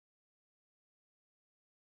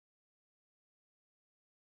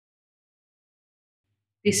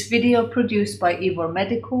This video, produced by Ivor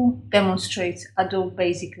Medical, demonstrates adult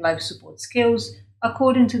basic life support skills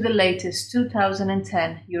according to the latest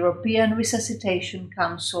 2010 European Resuscitation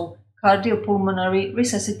Council Cardiopulmonary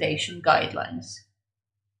Resuscitation Guidelines.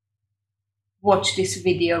 Watch this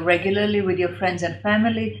video regularly with your friends and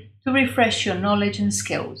family to refresh your knowledge and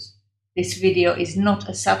skills. This video is not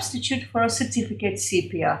a substitute for a certificate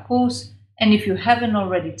CPR course, and if you haven't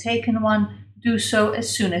already taken one, do so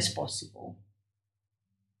as soon as possible.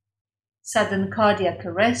 Sudden cardiac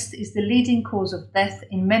arrest is the leading cause of death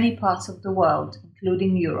in many parts of the world,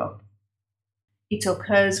 including Europe. It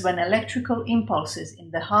occurs when electrical impulses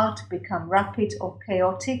in the heart become rapid or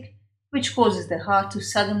chaotic, which causes the heart to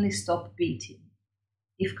suddenly stop beating.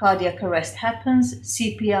 If cardiac arrest happens,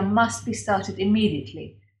 CPR must be started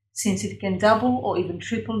immediately, since it can double or even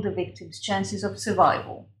triple the victim's chances of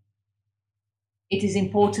survival. It is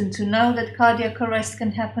important to know that cardiac arrest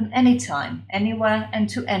can happen anytime, anywhere, and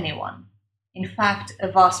to anyone. In fact,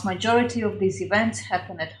 a vast majority of these events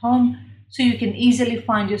happen at home, so you can easily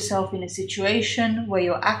find yourself in a situation where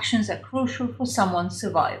your actions are crucial for someone's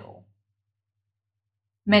survival.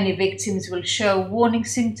 Many victims will show warning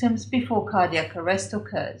symptoms before cardiac arrest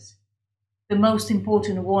occurs. The most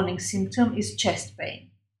important warning symptom is chest pain.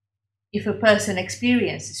 If a person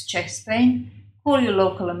experiences chest pain, call your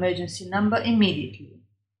local emergency number immediately.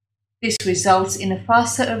 This results in a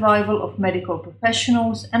faster arrival of medical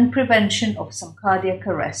professionals and prevention of some cardiac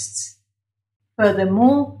arrests.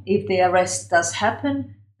 Furthermore, if the arrest does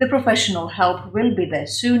happen, the professional help will be there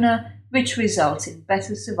sooner, which results in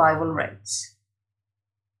better survival rates.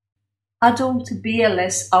 Adult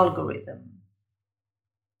BLS algorithm.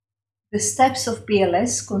 The steps of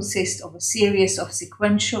BLS consist of a series of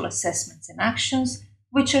sequential assessments and actions,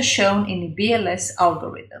 which are shown in the BLS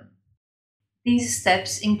algorithm. These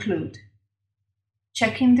steps include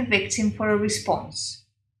checking the victim for a response,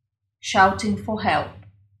 shouting for help,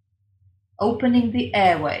 opening the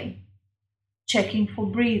airway, checking for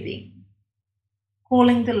breathing,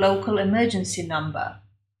 calling the local emergency number,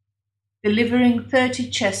 delivering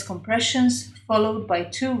 30 chest compressions followed by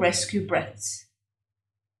 2 rescue breaths,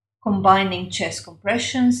 combining chest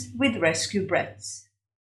compressions with rescue breaths,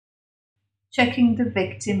 checking the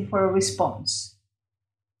victim for a response.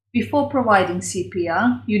 Before providing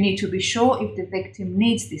CPR, you need to be sure if the victim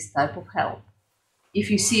needs this type of help.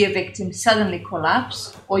 If you see a victim suddenly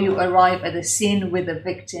collapse, or you arrive at a scene with the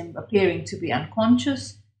victim appearing to be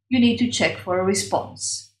unconscious, you need to check for a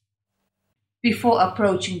response. Before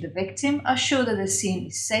approaching the victim, assure that the scene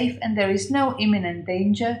is safe and there is no imminent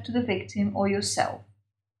danger to the victim or yourself.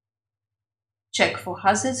 Check for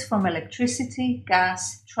hazards from electricity,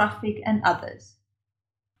 gas, traffic, and others.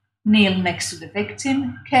 Kneel next to the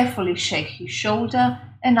victim, carefully shake his shoulder,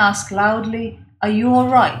 and ask loudly, "Are you all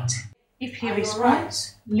right?" If he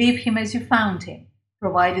responds, leave him as you found him,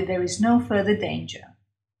 provided there is no further danger.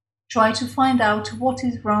 Try to find out what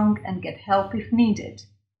is wrong and get help if needed.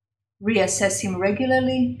 Reassess him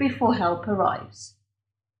regularly before help arrives.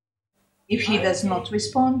 If he does not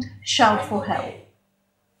respond, shout for help.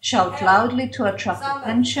 Shout loudly to attract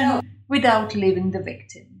attention without leaving the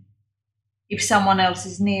victim. If someone else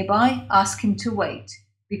is nearby, ask him to wait,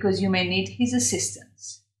 because you may need his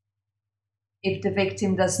assistance. If the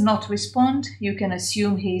victim does not respond, you can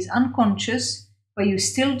assume he is unconscious, but you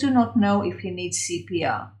still do not know if he needs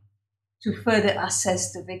CPR. To further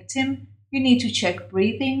assess the victim, you need to check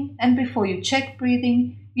breathing, and before you check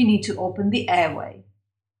breathing, you need to open the airway.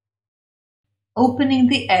 Opening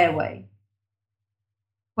the airway.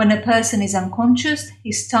 When a person is unconscious,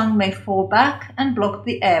 his tongue may fall back and block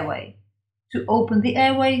the airway. To open the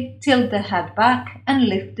airway, tilt the head back and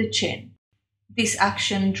lift the chin. This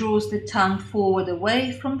action draws the tongue forward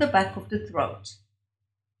away from the back of the throat.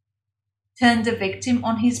 Turn the victim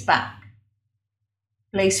on his back.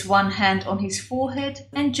 Place one hand on his forehead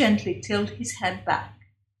and gently tilt his head back.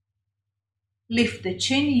 Lift the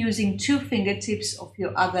chin using 2 fingertips of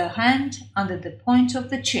your other hand under the point of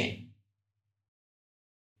the chin.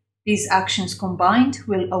 These actions combined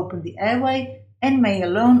will open the airway and may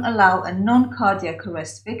alone allow a non-cardiac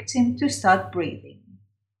arrest victim to start breathing.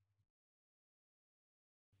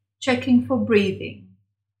 Checking for breathing.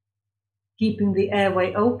 Keeping the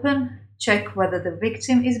airway open, check whether the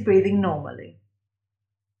victim is breathing normally.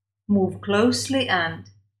 Move closely and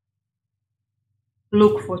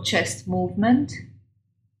look for chest movement.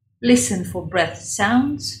 Listen for breath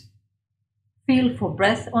sounds. Feel for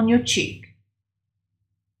breath on your cheek.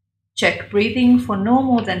 Check breathing for no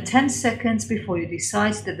more than 10 seconds before you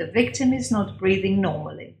decide that the victim is not breathing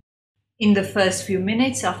normally. In the first few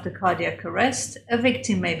minutes after cardiac arrest, a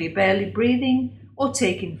victim may be barely breathing or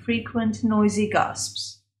take in frequent noisy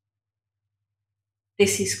gasps.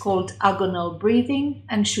 This is called agonal breathing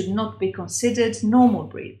and should not be considered normal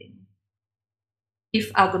breathing.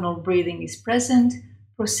 If agonal breathing is present,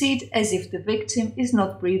 proceed as if the victim is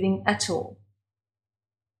not breathing at all.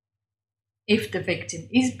 If the victim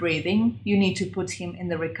is breathing, you need to put him in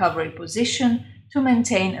the recovery position to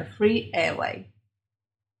maintain a free airway.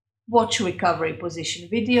 Watch recovery position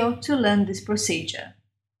video to learn this procedure.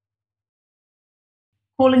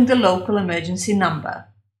 Calling the local emergency number.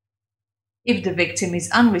 If the victim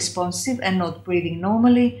is unresponsive and not breathing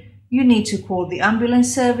normally, you need to call the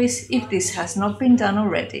ambulance service if this has not been done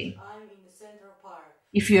already.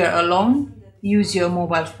 If you are alone, use your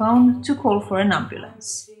mobile phone to call for an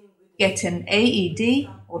ambulance. Get an AED,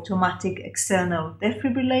 automatic external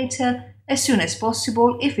defibrillator, as soon as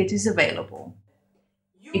possible if it is available.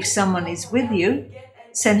 If someone is with you,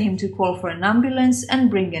 send him to call for an ambulance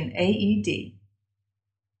and bring an AED.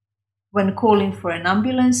 When calling for an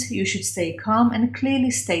ambulance, you should stay calm and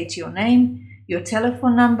clearly state your name, your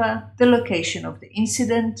telephone number, the location of the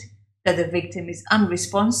incident, that the victim is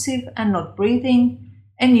unresponsive and not breathing,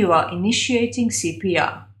 and you are initiating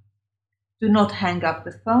CPR. Do not hang up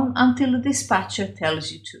the phone until the dispatcher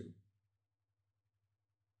tells you to.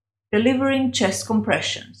 Delivering chest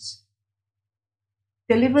compressions.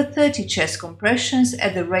 Deliver 30 chest compressions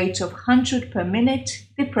at the rate of 100 per minute,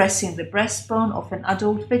 depressing the breastbone of an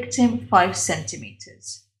adult victim 5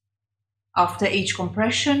 centimeters. After each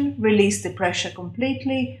compression, release the pressure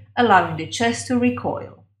completely, allowing the chest to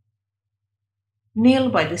recoil. Kneel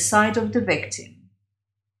by the side of the victim.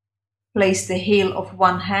 Place the heel of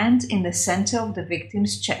one hand in the center of the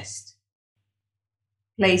victim's chest.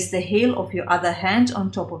 Place the heel of your other hand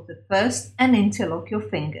on top of the first and interlock your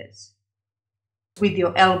fingers. With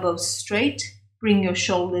your elbows straight, bring your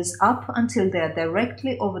shoulders up until they are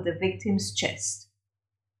directly over the victim's chest.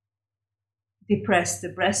 Depress the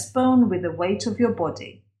breastbone with the weight of your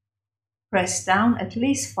body. Press down at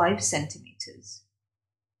least 5 centimeters.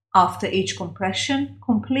 After each compression,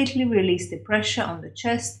 completely release the pressure on the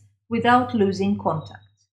chest without losing contact.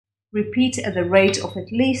 Repeat at the rate of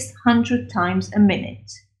at least 100 times a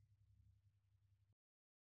minute.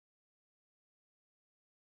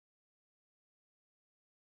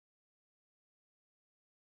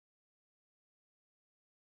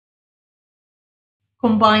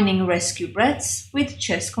 Combining rescue breaths with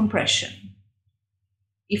chest compression.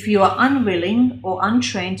 If you are unwilling or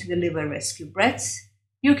untrained to deliver rescue breaths,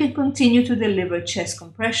 you can continue to deliver chest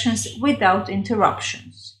compressions without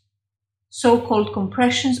interruptions. So-called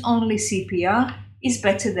compressions-only CPR is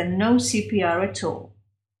better than no CPR at all.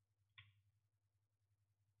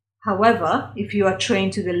 However, if you are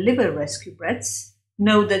trained to deliver rescue breaths,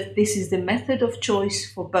 know that this is the method of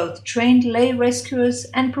choice for both trained lay rescuers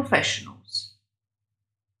and professionals.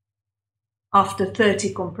 After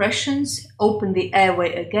 30 compressions, open the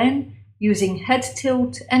airway again using head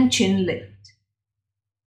tilt and chin lift.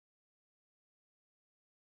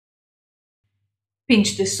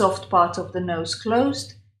 Pinch the soft part of the nose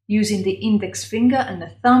closed, using the index finger and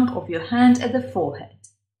the thumb of your hand at the forehead.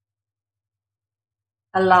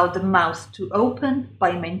 Allow the mouth to open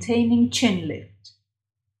by maintaining chin lift.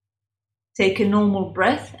 Take a normal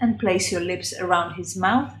breath and place your lips around his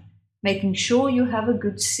mouth, making sure you have a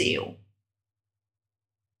good seal.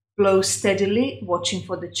 Blow steadily, watching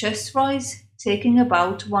for the chest rise, taking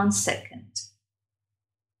about 1 second.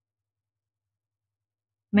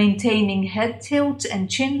 Maintaining head tilt and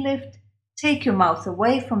chin lift, take your mouth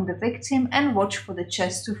away from the victim and watch for the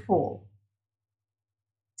chest to fall.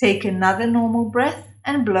 Take another normal breath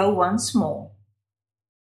and blow once more.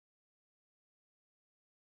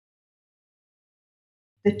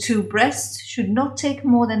 The 2 breaths should not take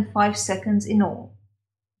more than 5 seconds in all.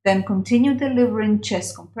 Then continue delivering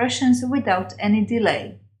chest compressions without any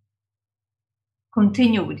delay.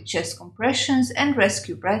 Continue with chest compressions and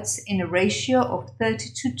rescue breaths in a ratio of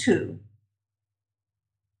 30:2.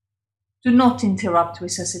 Do not interrupt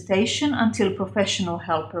resuscitation until professional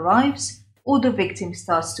help arrives or the victim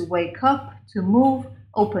starts to wake up, to move,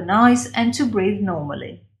 open eyes, and to breathe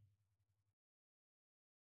normally.